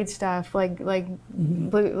bringing buried stuff, like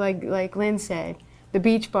Lynn said, the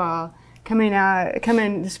beach ball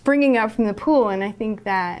springing up from the pool, and I think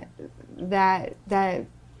that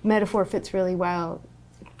metaphor fits really well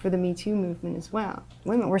for the Me Too movement as well.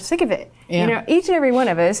 Women, we're sick of it. Each and every one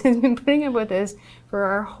of us has been putting up with this for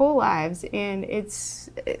our whole lives, and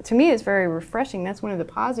to me, it's very refreshing. That's one of the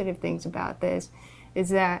positive things about this, is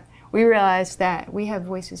that we realize that we have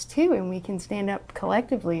voices too, and we can stand up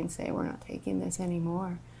collectively and say, we're not taking this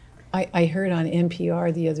anymore. I heard on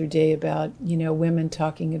NPR the other day about, women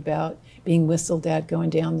talking about being whistled at going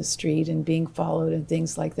down the street and being followed and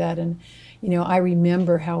things like that. And, I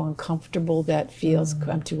remember how uncomfortable that feels.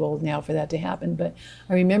 I'm too old now for that to happen, but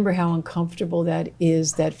I remember how uncomfortable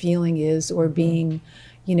that feeling is, or being,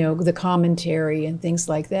 you know, the commentary and things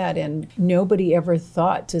like that. And nobody ever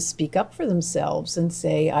thought to speak up for themselves and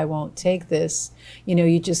say, I won't take this. You know,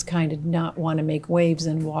 you just kind of not want to make waves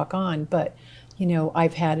and walk on. But, you know,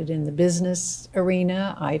 I've had it in the business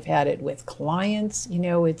arena. I've had it with clients, you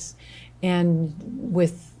know, and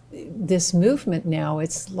with this movement now,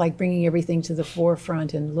 it's like bringing everything to the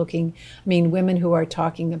forefront and looking, I mean, women who are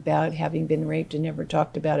talking about having been raped and never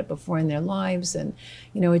talked about it before in their lives. And,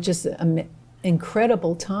 you know, it's just an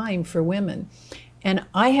incredible time for women. And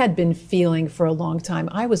I had been feeling for a long time,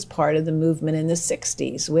 I was part of the movement in the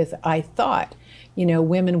 60s with, I thought, you know,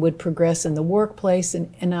 women would progress in the workplace.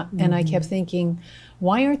 And I kept thinking,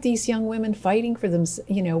 why aren't these young women fighting for them?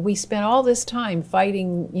 You know, we spent all this time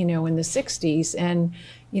fighting, you know, in the 60s, and,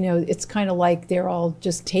 you know, it's kind of like they're all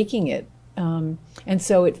just taking it. And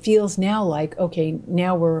so it feels now like, okay,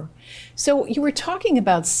 now so you were talking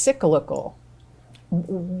about cyclical.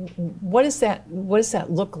 What does that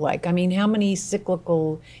look like? I mean, how many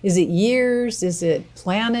cyclical, is it years? Is it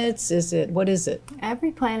planets? What is it?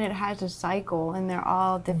 Every planet has a cycle, and they're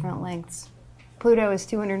all different lengths. Pluto is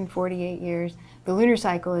 248 years. The lunar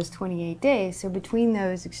cycle is 28 days. So between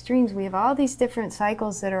those extremes, we have all these different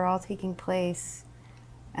cycles that are all taking place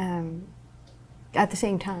at the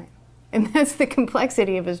same time. And that's the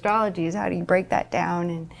complexity of astrology, is how do you break that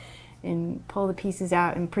down and pull the pieces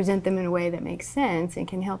out and present them in a way that makes sense and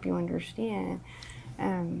can help you understand.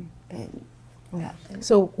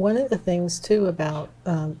 So one of the things too about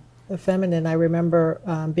the feminine, I remember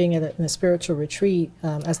being in a spiritual retreat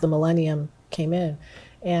as the millennium came in,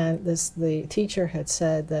 and the teacher had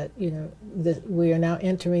said that, you know, that we are now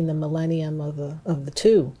entering the millennium of the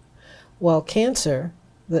two. Well, Cancer,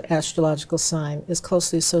 the astrological sign, is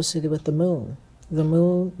closely associated with the moon. The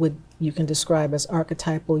moon you can describe as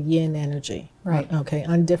archetypal yin energy. Right. Okay,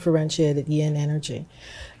 undifferentiated yin energy.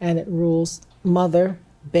 And it rules mother,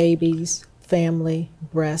 babies, family,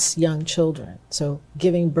 breasts, young children. So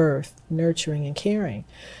giving birth, nurturing, and caring.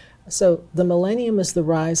 So the millennium is the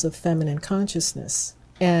rise of feminine consciousness.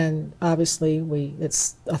 And obviously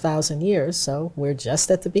it's 1,000 years, so we're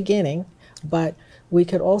just at the beginning. But we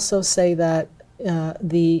could also say that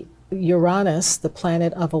the Uranus, the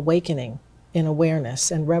planet of awakening in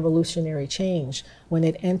awareness and revolutionary change, when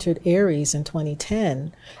it entered Aries in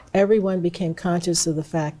 2010, everyone became conscious of the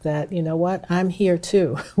fact that, you know what, I'm here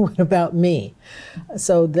too. What about me?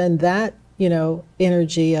 So then that, you know,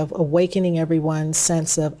 energy of awakening everyone's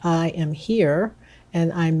sense of I am here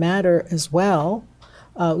and I matter as well.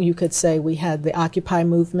 You could say we had the Occupy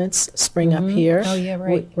movements spring up here. Oh, yeah,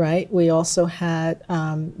 right. Right. We also had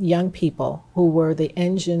young people who were the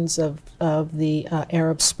engines of the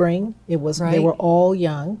Arab Spring. They were all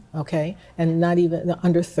young, okay, and not even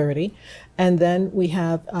under 30. And then we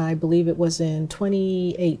have, I believe it was in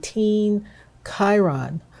 2018,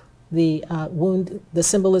 Chiron. The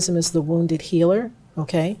symbolism is the wounded healer,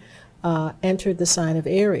 okay, entered the sign of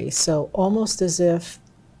Aries. So almost as if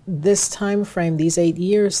this time frame, these 8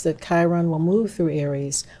 years that Chiron will move through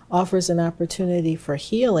Aries, offers an opportunity for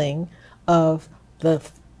healing of the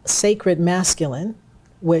sacred masculine,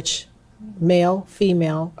 which male,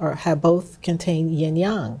 female, have both contain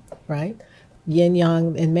yin-yang, right?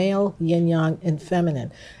 Yin-yang in male, yin-yang in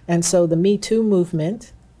feminine. And so the Me Too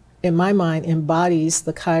movement, in my mind, embodies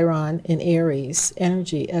the Chiron in Aries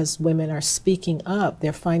energy. As women are speaking up,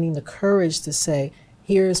 they're finding the courage to say,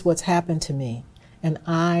 here's what's happened to me. And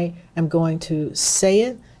I am going to say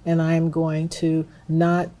it, and I am going to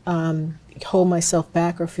not hold myself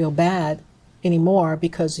back or feel bad anymore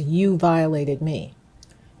because you violated me.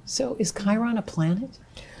 So is Chiron a planet?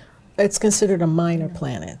 It's considered a minor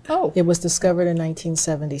planet. Oh. It was discovered in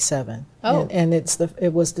 1977. Oh. And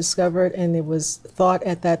it was discovered, and it was thought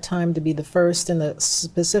at that time to be the first in a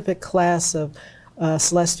specific class of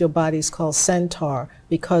celestial bodies called Centaur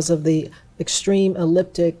because of the extreme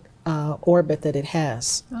elliptic orbit that it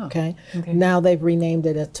has. Oh, okay? okay. Now they've renamed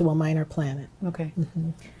it to a minor planet. Okay.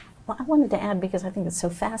 Mm-hmm. Well, I wanted to add, because I think it's so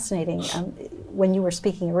fascinating, when you were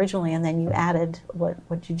speaking originally and then you added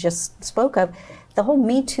what you just spoke of, the whole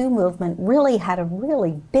Me Too movement really had a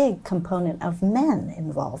really big component of men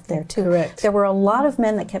involved there too. Correct. There were a lot of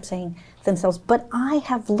men that kept saying to themselves, but I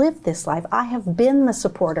have lived this life, I have been the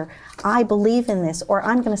supporter, I believe in this, or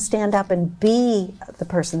I'm going to stand up and be the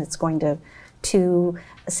person that's going to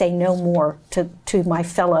say no more to my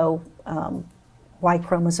fellow Y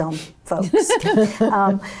chromosome folks.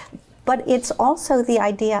 But it's also the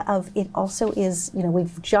idea of, it also is, you know,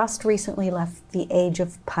 we've just recently left the age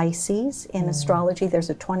of Pisces in astrology. There's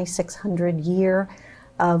a 2,600 year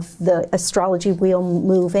of the astrology wheel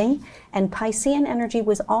moving, and Piscean energy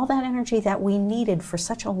was all that energy that we needed for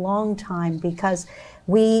such a long time, because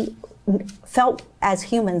we felt as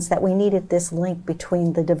humans that we needed this link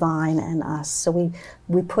between the divine and us. So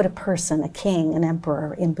we put a person, a king, an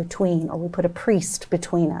emperor in between, or we put a priest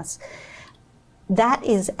between us. That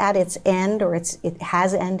is at its end, or it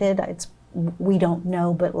has ended. We don't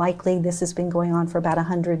know, but likely this has been going on for about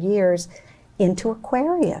 100 years into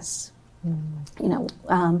Aquarius. You know,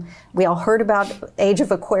 we all heard about Age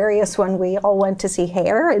of Aquarius when we all went to see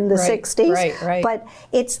Hair in the 60s. Right. But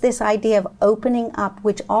it's this idea of opening up,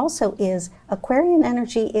 which also is, Aquarian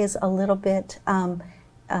energy is a little bit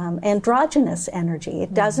androgynous energy.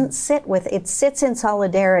 It doesn't sit with, it sits in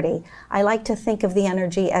solidarity. I like to think of the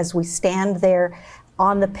energy as we stand there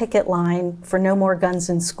on the picket line for no more guns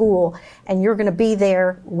in school, and you're going to be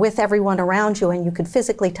there with everyone around you, and you could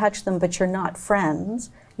physically touch them, but you're not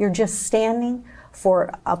friends. You're just standing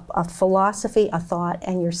for a philosophy, a thought,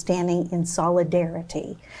 and you're standing in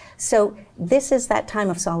solidarity. So this is that time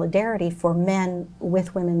of solidarity for men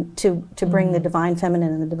with women to bring the divine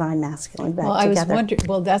feminine and the divine masculine back together. I was wondering,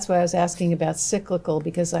 well, that's why I was asking about cyclical,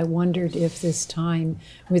 because I wondered if this time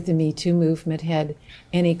with the Me Too movement had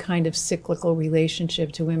any kind of cyclical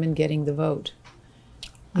relationship to women getting the vote.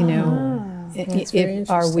 You know,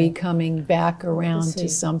 are we coming back around to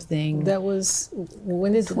something? That was,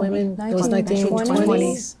 when did women, it was 1920s.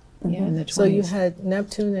 1920s. Yeah, in the 20s. So you had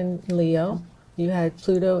Neptune in Leo, you had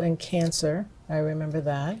Pluto in Cancer, I remember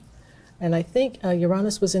that. And I think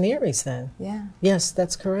Uranus was in Aries then. Yeah. Yes,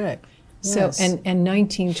 that's correct. So, Yes. and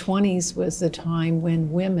 1920s was the time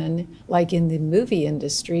when women, like in the movie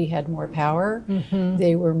industry, had more power.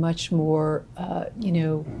 They were much more, you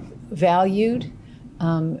know, valued.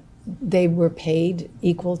 They were paid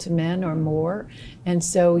equal to men or more. And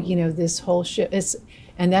so, you know, this whole shift is,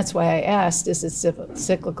 and that's why I asked, is it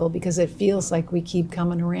cyclical? Because it feels like we keep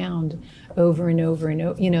coming around over and over and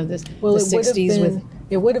over. You know, the 60s with...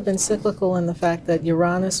 It would have been cyclical in the fact that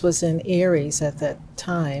Uranus was in Aries at that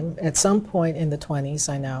time, at some point in the 20s,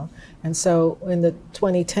 I know. And so in the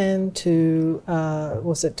 2010 to,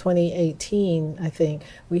 was it 2018, I think,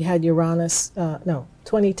 we had Uranus,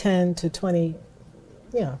 2010 to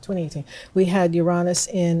 2018, we had Uranus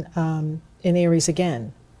in Aries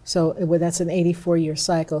again. So that's an 84-year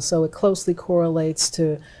cycle. So it closely correlates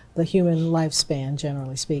to the human lifespan,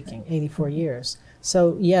 generally speaking, 84 years.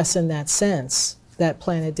 So yes, in that sense, that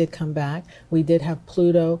planet did come back. We did have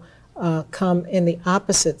Pluto come in the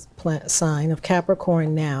opposite sign of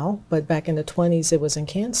Capricorn now, but back in the 20s it was in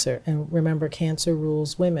Cancer. And remember, Cancer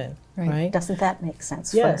rules women, right? Doesn't that make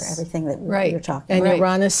sense Yes. for everything that you're talking and about?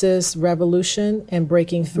 Uranus is revolution and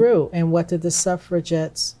breaking through. And what did the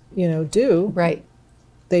suffragettes, do? Right.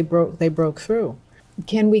 They broke through.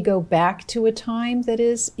 Can we go back to a time that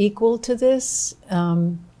is equal to this?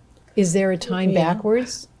 Is there a time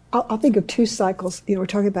backwards? I'll think of two cycles. We're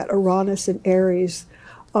talking about Uranus and Aries.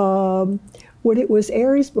 When it was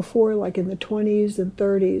Aries before, like in the 20s and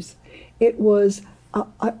 30s, it was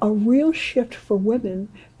a real shift for women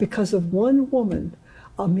because of one woman,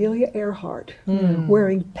 Amelia Earhart,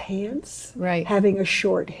 wearing pants, having a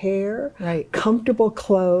short hair, comfortable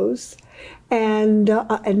clothes. And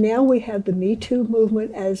now we have the Me Too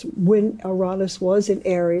movement as when Uranus was in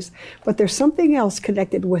Aries. But there's something else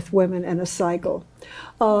connected with women and a cycle.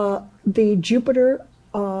 The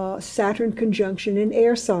Jupiter-Saturn conjunction in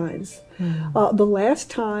air signs. The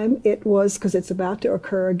last time it was, because it's about to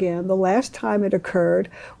occur again, the last time it occurred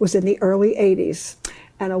was in the early 80s.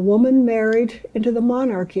 And a woman married into the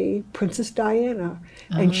monarchy, Princess Diana,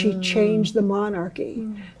 and she changed the monarchy.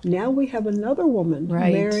 Now we have another woman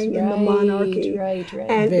marrying in the monarchy,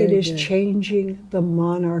 and it is changing the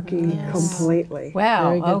monarchy completely.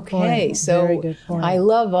 Wow, okay. So I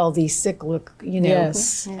love all these cyclic,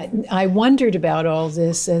 Yes. I wondered about all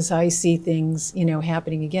this as I see things,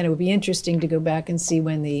 happening again. It would be interesting to go back and see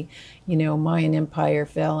when the, Mayan Empire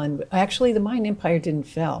fell. And actually the Mayan Empire didn't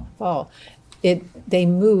fall. They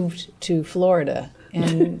moved to Florida,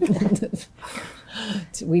 and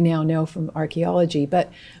we now know from archaeology.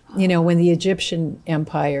 But when the Egyptian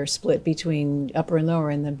Empire split between Upper and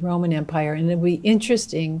Lower, and the Roman Empire, and it'd be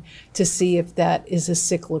interesting to see if that is a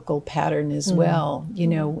cyclical pattern as well.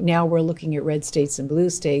 Now we're looking at red states and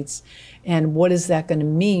blue states, and what is that going to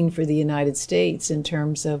mean for the United States in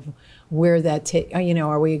terms of where that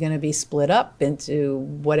are we going to be split up into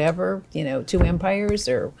whatever, two empires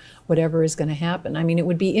or whatever is going to happen? I mean, it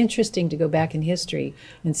would be interesting to go back in history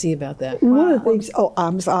and see about that. One of the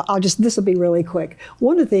things, this will be really quick.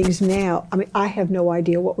 One of the things now, I have no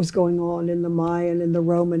idea what was going on in the Mayan and the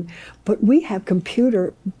Roman, but we have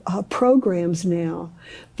computer programs now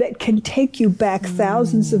that can take you back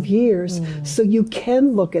thousands of years, so you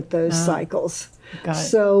can look at those cycles. Got it.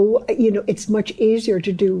 So, you know, it's much easier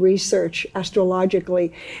to do research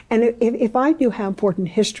astrologically. And if I knew how important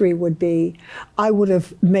history would be, I would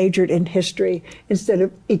have majored in history instead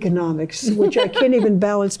of economics, which I can't even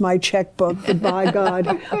balance my checkbook, but by God,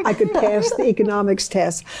 I could pass the economics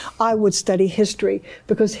test. I would study history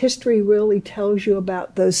because history really tells you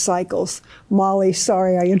about those cycles. Molly,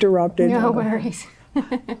 sorry I interrupted. No worries.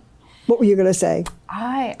 What were you going to say?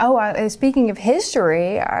 Speaking of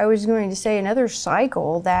history, I was going to say another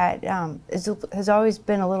cycle that has always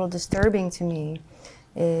been a little disturbing to me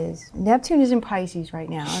is Neptune is in Pisces right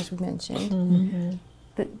now, as we mentioned. Mm-hmm.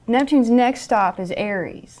 But Neptune's next stop is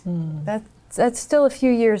Aries. That's still a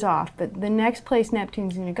few years off, but the next place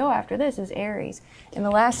Neptune's going to go after this is Aries. And the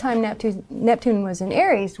last time Neptune was in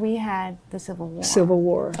Aries, we had the Civil War. Civil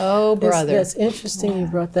War. Oh, brother. It's interesting you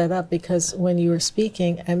brought that up because when you were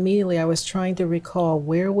speaking, immediately I was trying to recall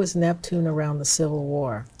where was Neptune around the Civil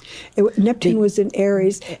War. Neptune was in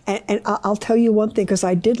Aries, and I'll tell you one thing because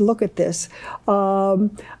I did look at this.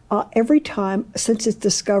 Every time since its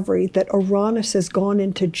discovery that Uranus has gone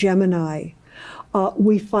into Gemini,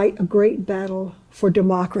 we fight a great battle for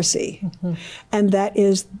democracy, and that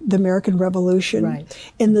is the American Revolution.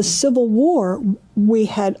 Right. In the Civil War, we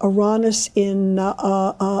had Uranus in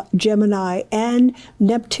Gemini and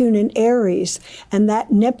Neptune in Aries, and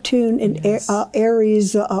that Neptune in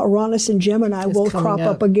Aries, Uranus in Gemini will crop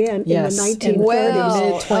up again in the 1930s.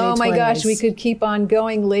 Well, oh my gosh, we could keep on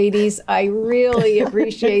going, ladies. I really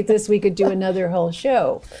appreciate this. We could do another whole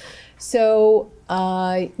show. So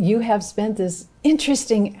you have spent this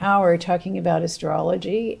interesting hour talking about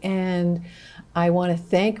astrology, and I want to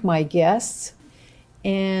thank my guests.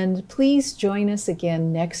 And please join us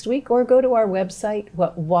again next week, or go to our website,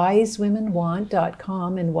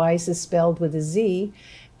 wizewomenwant.com, and Wize is spelled with a Z,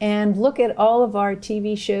 and look at all of our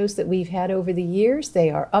TV shows that we've had over the years. They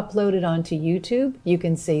are uploaded onto YouTube. You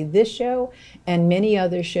can see this show and many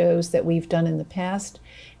other shows that we've done in the past.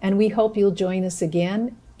 And we hope you'll join us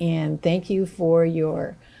again. And thank you for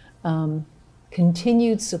your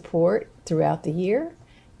continued support throughout the year.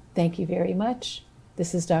 Thank you very much.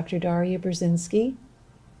 This is Dr. Daria Brzezinski,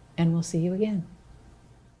 and we'll see you again.